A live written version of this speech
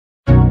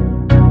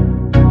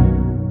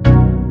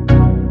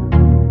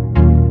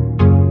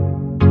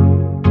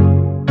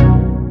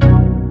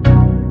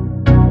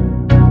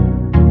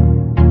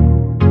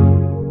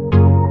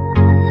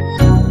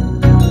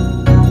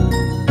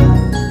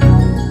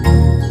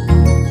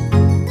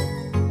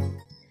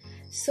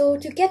So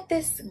to get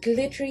this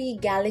glittery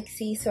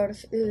galaxy sort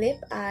of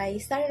lip, I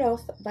started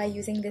off by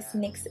using this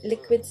NYX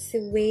Liquid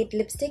Suede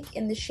lipstick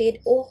in the shade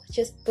Oh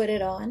Just Put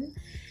It On.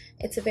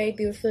 It's a very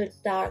beautiful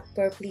dark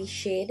purpley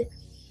shade.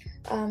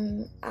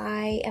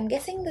 I am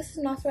guessing this is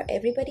not for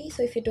everybody,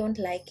 so if you don't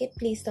like it,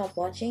 please stop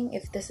watching.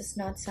 If this is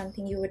not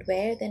something you would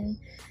wear, then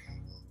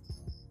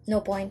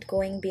no point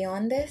going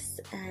beyond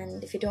this.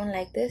 And if you don't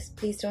like this,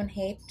 please don't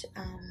hate.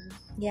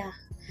 Yeah,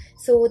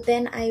 so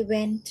then I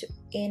went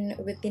in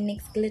with the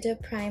NYX glitter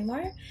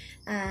primer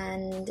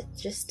and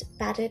just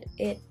patted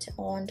it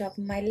on top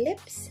of my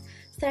lips,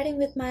 starting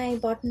with my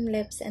bottom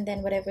lips, and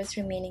then whatever's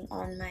remaining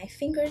on my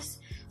fingers,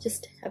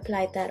 just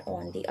applied that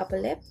on the upper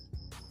lip.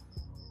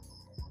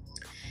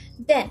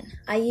 Then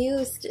I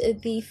used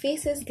the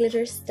Faces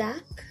Glitter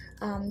Stack,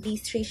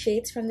 these 3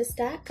 shades from the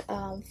stack.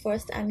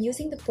 First, I'm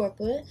using the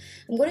purple.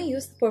 I'm going to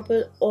use the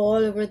purple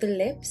all over the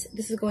lips.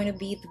 This is going to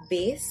be the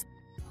base.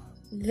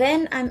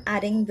 Then I'm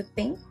adding the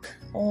pink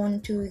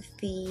onto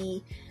the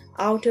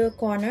outer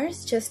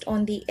corners, just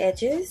on the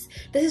edges.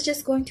 This is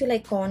just going to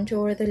like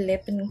contour the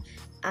lip and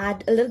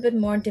add a little bit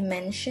more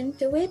dimension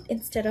to it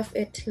instead of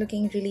it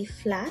looking really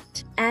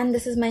flat. And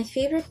this is my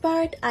favorite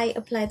part. I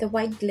apply the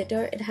white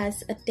glitter. It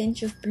has a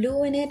tinge of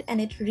blue in it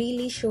and it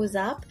really shows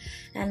up.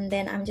 And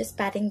then I'm just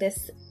patting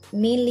this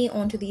mainly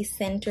onto the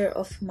center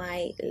of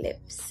my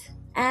lips.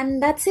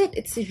 And that's it.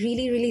 It's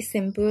really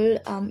simple.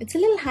 It's a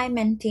little high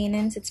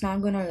maintenance. It's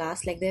not going to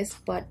last like this,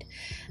 but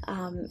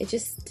it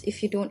just,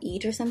 if you don't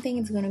eat or something,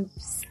 it's going to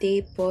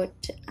stay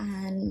put.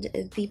 And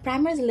the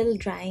primer is a little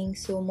drying,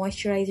 so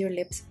moisturize your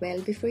lips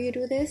well before you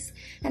do this.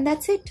 And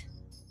that's it.